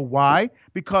funeral. Why?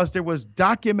 Because there was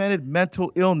documented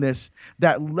mental illness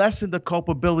that lessened the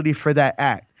culpability for that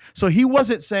act. So he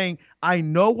wasn't saying, I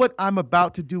know what I'm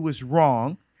about to do is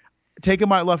wrong, taking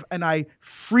my life, and I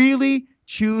freely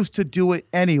choose to do it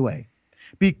anyway.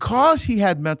 Because he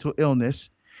had mental illness,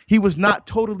 he was not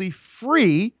totally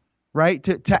free, right,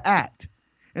 to act.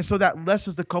 And so that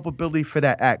lessens the culpability for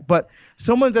that act. But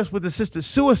someone that's with assisted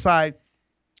suicide,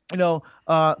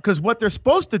 because what they're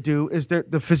supposed to do is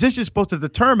the physician is supposed to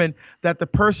determine that the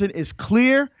person is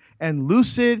clear and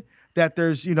lucid, that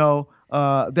there's,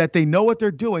 that they know what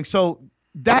they're doing. So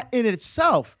that in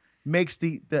itself makes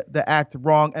the act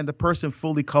wrong and the person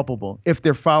fully culpable if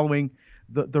they're following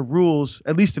the rules,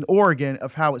 at least in Oregon,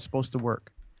 of how it's supposed to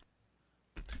work.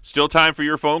 Still time for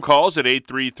your phone calls at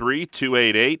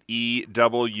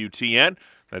 833-288-EWTN.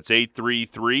 That's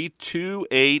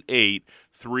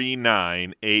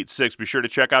 833-288-3986. Be sure to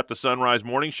check out the Sunrise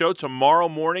Morning Show tomorrow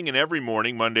morning and every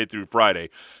morning, Monday through Friday,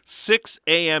 6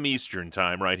 a.m. Eastern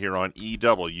Time, right here on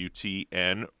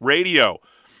EWTN Radio.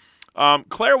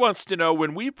 Claire wants to know,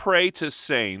 when we pray to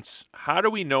saints, how do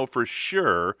we know for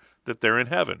sure that they're in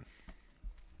heaven?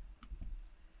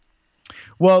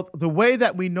 Well, the way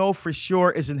that we know for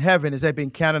sure is in heaven is they've been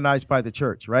canonized by the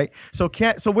church, right? So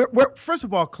we're first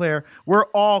of all, Claire, we're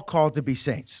all called to be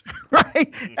saints,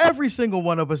 right? Every single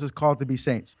one of us is called to be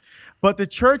saints. But the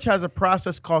church has a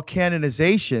process called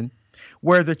canonization,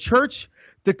 where the church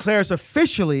declares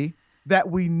officially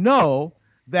that we know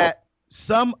that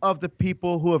some of the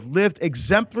people who have lived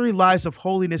exemplary lives of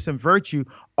holiness and virtue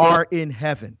are in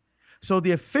heaven. So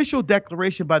the official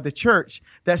declaration by the church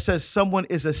that says someone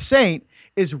is a saint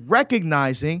is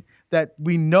recognizing that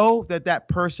we know that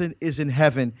person is in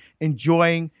heaven,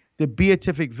 enjoying the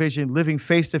beatific vision, living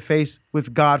face to face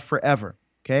with God forever.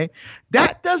 Okay.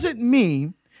 That doesn't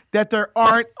mean that there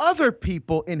aren't other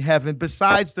people in heaven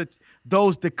besides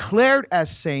those declared as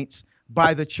saints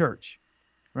by the church.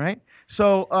 Right.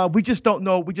 So we just don't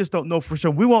know. We just don't know for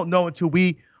sure. We won't know until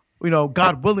we,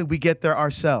 God willing, we get there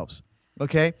ourselves.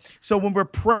 Okay. So when we're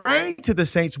praying to the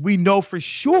saints, we know for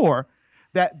sure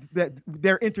that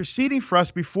they're interceding for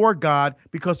us before God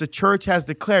because the church has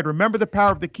declared. Remember the power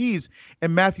of the keys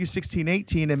in Matthew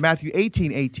 16:18 and Matthew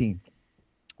 18:18,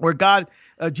 where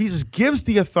Jesus gives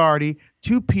the authority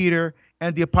to Peter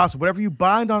and the apostle. Whatever you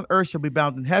bind on earth shall be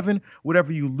bound in heaven.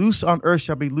 Whatever you loose on earth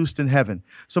shall be loosed in heaven.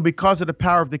 So because of the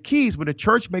power of the keys, when the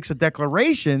church makes a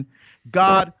declaration,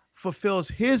 God fulfills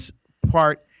his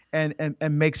part and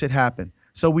makes it happen.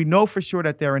 So we know for sure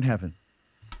that they're in heaven.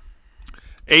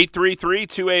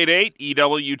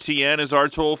 833-288-EWTN is our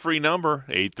toll-free number,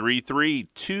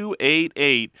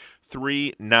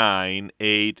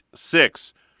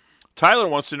 833-288-3986. Tyler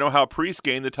wants to know how priests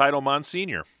gain the title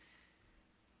Monsignor.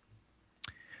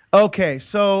 Okay,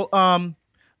 so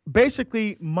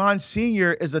basically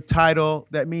Monsignor is a title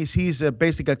that means he's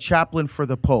basically a chaplain for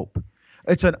the Pope.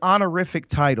 It's an honorific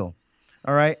title,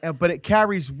 all right? But it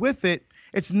carries with it,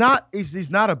 he's not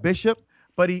a bishop,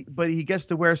 but he gets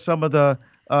to wear some of the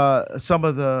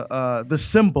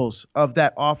symbols of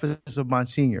that office of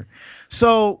Monsignor.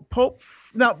 So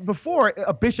now before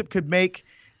a bishop could make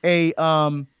a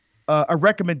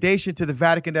recommendation to the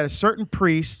Vatican that a certain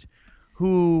priest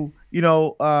who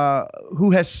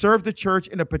has served the church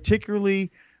in a particularly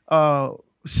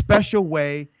special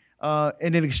way,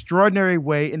 in an extraordinary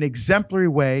way, an exemplary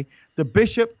way, the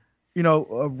bishop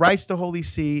writes the Holy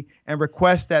See and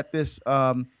requests that this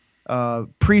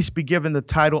priest be given the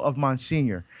title of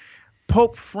Monsignor.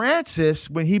 Pope Francis,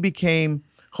 when he became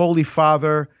Holy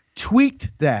Father, tweaked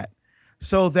that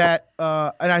so that,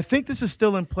 and I think this is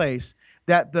still in place,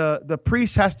 that the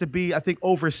priest has to be, I think,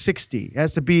 over 60,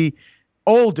 has to be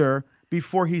older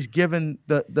before he's given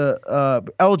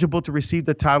the eligible to receive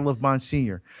the title of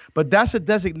Monsignor. But that's a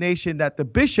designation that the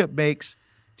bishop makes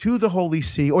to the Holy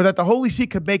See, or that the Holy See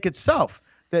could make itself,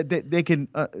 that they can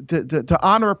to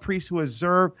honor a priest who has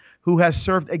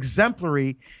served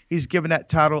exemplary. He's given that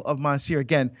title of Monsignor.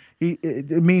 Again,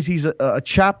 it means he's a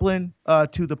chaplain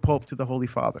to the Pope, to the Holy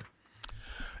Father.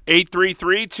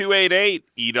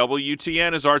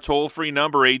 833-288-EWTN is our toll-free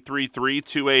number,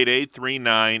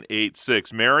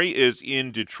 833-288-3986. Mary is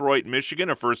in Detroit,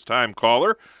 Michigan, a first-time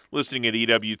caller, listening at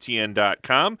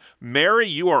EWTN.com. Mary,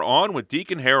 you are on with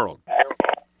Deacon Harold.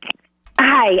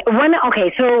 Hi.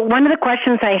 So one of the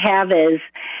questions I have is,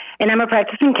 and I'm a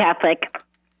practicing Catholic,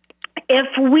 if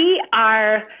we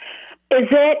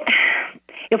have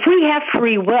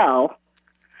free will,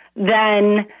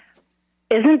 then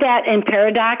isn't that in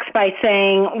paradox by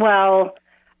saying, well,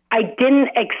 I didn't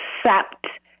accept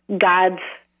God's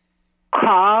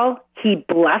call, he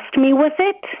blessed me with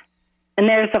it? And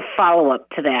there's a follow-up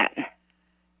to that.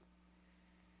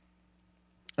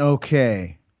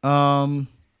 Okay. I'm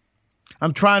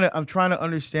trying to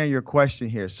understand your question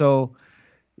here. So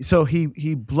you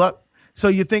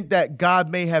think that God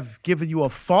may have given you a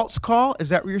false call? Is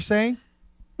that what you're saying?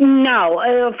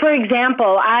 No. For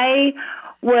example, I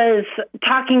was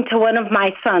talking to one of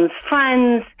my son's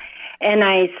friends, and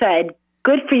I said,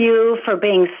 good for you for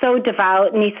being so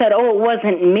devout. And he said, oh, it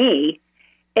wasn't me.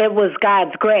 It was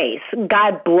God's grace.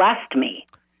 God blessed me.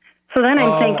 So then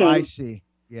I'm thinking, I see.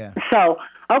 Yeah. So,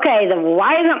 okay, then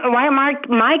why aren't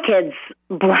my kids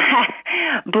blessed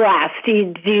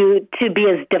to be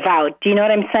as devout? Do you know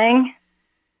what I'm saying?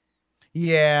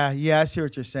 Yeah, I see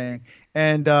what you're saying.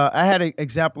 And I had an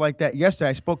example like that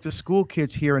yesterday. I spoke to school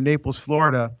kids here in Naples,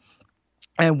 Florida,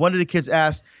 and one of the kids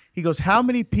asked, he goes, how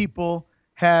many people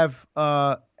have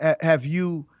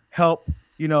you helped,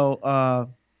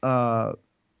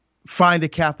 find the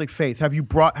Catholic faith? How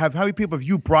many people have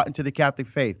you brought into the Catholic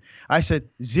faith? I said,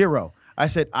 0. I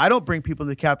said, I don't bring people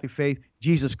into the Catholic faith.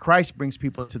 Jesus Christ brings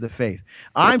people into the faith.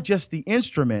 I'm just the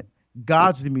instrument.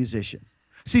 God's the musician.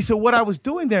 See, so what I was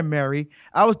doing there, Mary,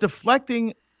 I was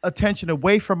deflecting attention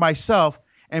away from myself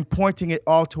and pointing it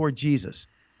all toward Jesus,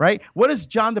 right? What does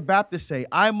John the Baptist say?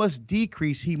 I must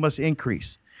decrease, he must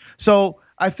increase. So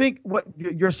I think what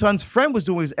your son's friend was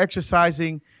doing is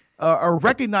exercising or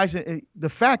recognizing the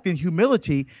fact in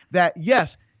humility that,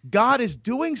 yes, God is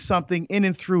doing something in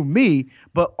and through me,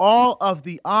 but all of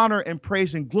the honor and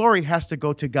praise and glory has to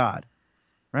go to God,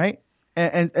 right?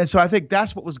 And so I think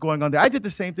that's what was going on there. I did the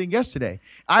same thing yesterday.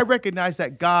 I recognize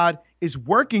that God is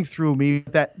working through me,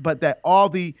 but that all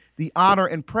the honor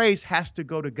and praise has to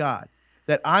go to God.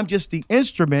 that I'm just the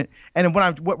instrument. And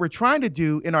what we're trying to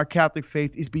do in our Catholic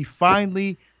faith is be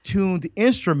finely tuned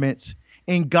instruments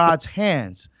in God's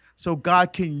hands. So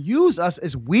God can use us,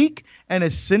 as weak and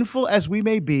as sinful as we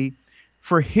may be,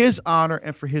 for his honor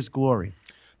and for his glory.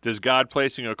 Does God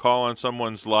placing a call on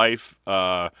someone's life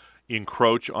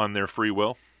encroach on their free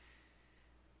will?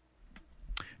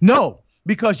 No,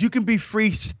 because you can be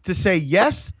free to say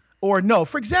yes or no.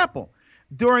 For example,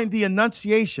 during the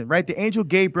Annunciation, right, the angel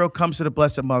Gabriel comes to the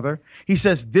Blessed Mother. He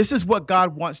says, this is what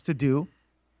God wants to do.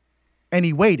 And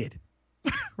he waited,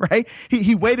 right?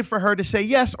 He waited for her to say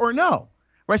yes or no,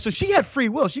 right? So she had free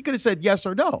will. She could have said yes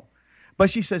or no. But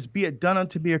she says, be it done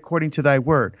unto me according to thy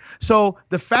word. So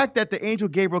the fact that the angel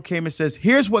Gabriel came and says,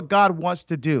 here's what God wants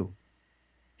to do.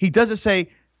 He doesn't say,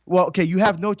 well, okay, you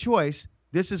have no choice.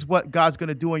 This is what God's going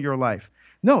to do in your life.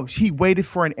 No, he waited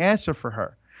for an answer for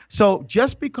her. So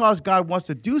just because God wants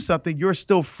to do something, you're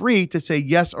still free to say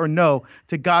yes or no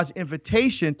to God's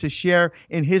invitation to share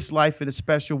in his life in a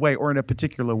special way or in a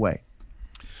particular way.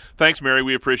 Thanks, Mary.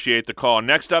 We appreciate the call.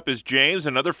 Next up is James,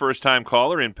 another first-time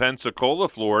caller in Pensacola,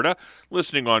 Florida,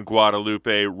 listening on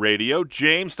Guadalupe Radio.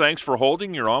 James, thanks for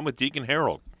holding. You're on with Deacon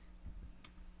Harold.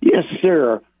 Yes,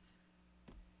 sir.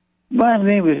 My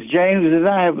name is James, and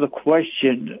I have the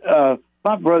question.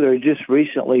 My brother just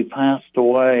recently passed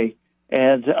away,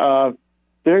 and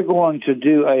they're going to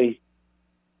do a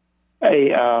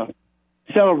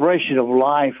celebration of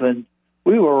life, and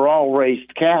we were all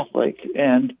raised Catholic,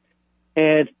 and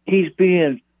he's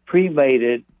being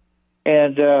cremated.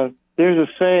 And there's a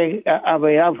saying, I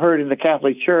mean, I've heard in the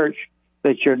Catholic Church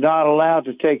that you're not allowed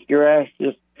to take your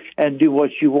ashes and do what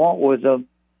you want with them,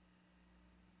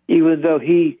 even though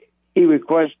he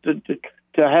requested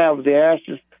to have the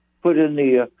ashes put in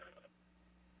the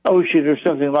ocean or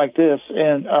something like this.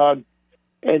 And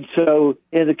so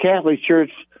in the Catholic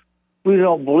Church, we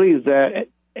don't believe that.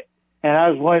 And I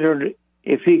was wondering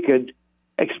if he could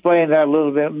explain that a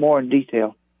little bit more in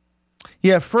detail.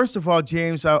 Yeah, first of all,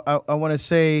 James, I want to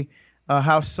say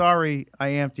how sorry I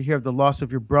am to hear of the loss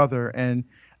of your brother. And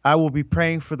I will be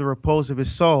praying for the repose of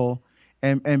his soul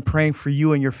and praying for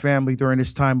you and your family during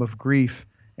this time of grief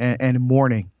and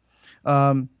mourning.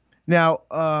 Now,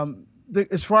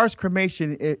 as far as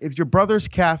cremation, if your brother's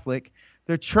Catholic,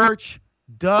 the church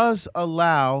does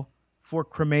allow for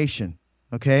cremation.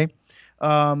 Okay.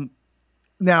 Now,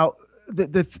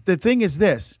 the thing is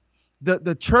this: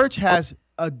 the church has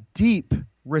a deep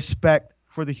respect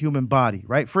for the human body,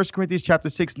 right? 1 Corinthians chapter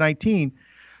 6:19,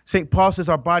 St. Paul says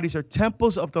our bodies are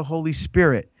temples of the Holy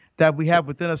Spirit that we have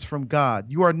within us from God.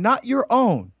 You are not your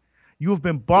own. You have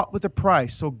been bought with a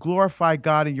price, so glorify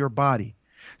God in your body.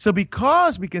 So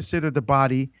because we consider the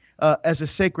body as a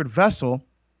sacred vessel,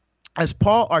 as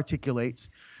Paul articulates,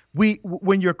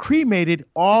 when you're cremated,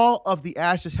 all of the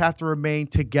ashes have to remain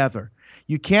together.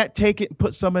 You can't take it and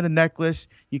put some in a necklace.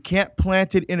 You can't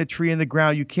plant it in a tree in the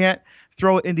ground. You can't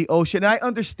throw it in the ocean. And I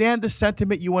understand the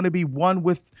sentiment. You want to be one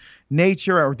with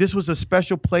nature, or this was a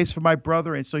special place for my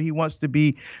brother. And so he wants to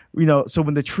be, so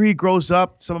when the tree grows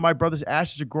up, some of my brother's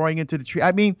ashes are growing into the tree.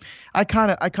 I mean, I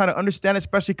kind of understand,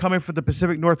 especially coming from the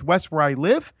Pacific Northwest where I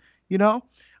live,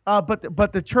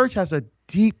 but the church has a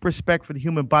deep respect for the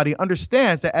human body,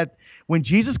 understands that when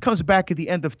Jesus comes back at the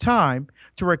end of time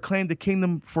to reclaim the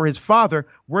kingdom for his Father,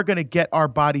 we're going to get our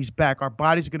bodies back. Our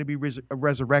bodies are going to be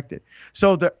resurrected.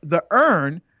 So the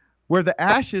urn where the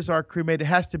ashes are cremated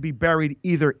has to be buried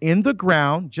either in the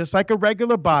ground, just like a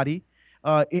regular body,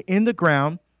 in the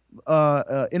ground,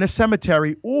 in a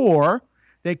cemetery, or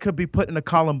they could be put in a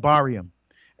columbarium.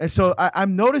 And so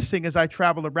I'm noticing as I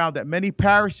travel around that many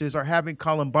parishes are having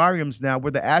columbariums now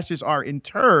where the ashes are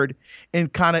interred in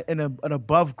kind of an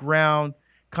above ground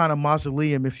kind of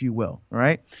mausoleum, if you will.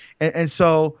 Right. And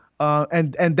so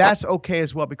and that's OK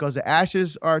as well, because the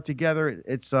ashes are together.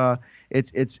 It's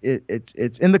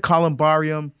in the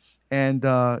columbarium and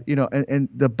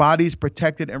the body's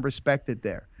protected and respected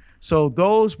there. So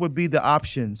those would be the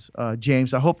options,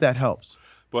 James. I hope that helps.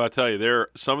 Well, I'll tell you,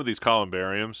 some of these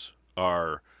columbariums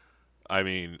are, I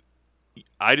mean,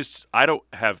 I don't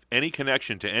have any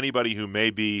connection to anybody who may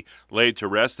be laid to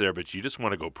rest there, but you just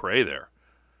want to go pray there.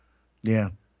 Yeah.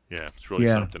 Yeah, it's really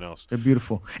something else. They're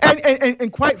beautiful.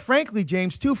 And quite frankly,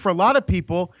 James, too, for a lot of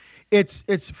people,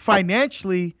 it's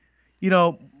financially,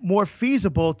 more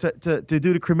feasible to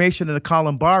do the cremation in a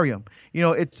columbarium.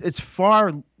 It's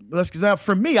far less, because now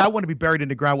for me, I want to be buried in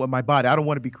the ground with my body. I don't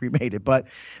want to be cremated. But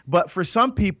for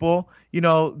some people,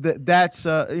 that's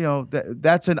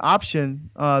an option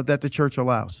that the church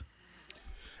allows.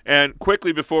 And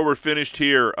quickly before we're finished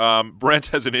here, Brent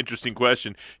has an interesting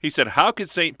question. He said, how could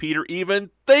St. Peter even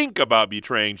think about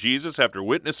betraying Jesus after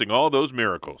witnessing all those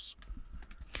miracles?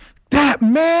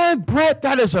 Brent,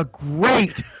 that is a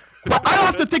great. But I don't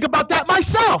have to think about that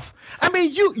myself. I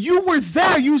mean, you were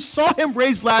there. You saw him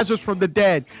raise Lazarus from the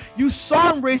dead. You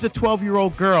saw him raise a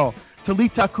 12-year-old girl.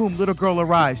 Talita kum, little girl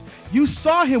arise. You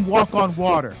saw him walk on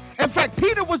water. In fact,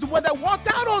 Peter was the one that walked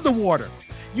out on the water.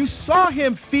 You saw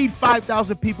him feed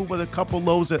 5,000 people with a couple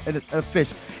loaves and a fish.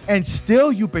 And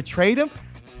still you betrayed him?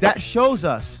 That shows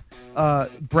us,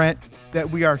 Brent,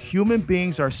 that we are human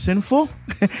beings, are sinful,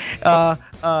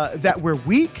 that we're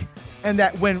weak, and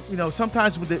that when,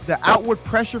 sometimes with the outward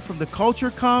pressure from the culture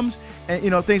comes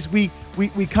and, things, we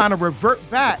kind of revert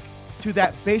back to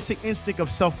that basic instinct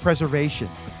of self-preservation,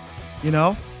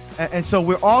 and so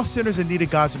we're all sinners in need of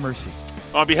God's mercy.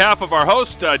 On behalf of our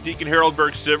host, Deacon Harold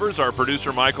Burke-Sivers, our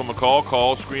producer Michael McCall,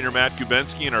 call screener Matt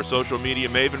Kubensky, and our social media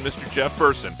maven, Mr. Jeff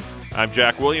Person, I'm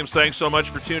Jack Williams. Thanks so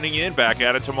much for tuning in. Back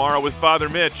at it tomorrow with Father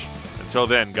Mitch. Until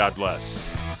then, God bless.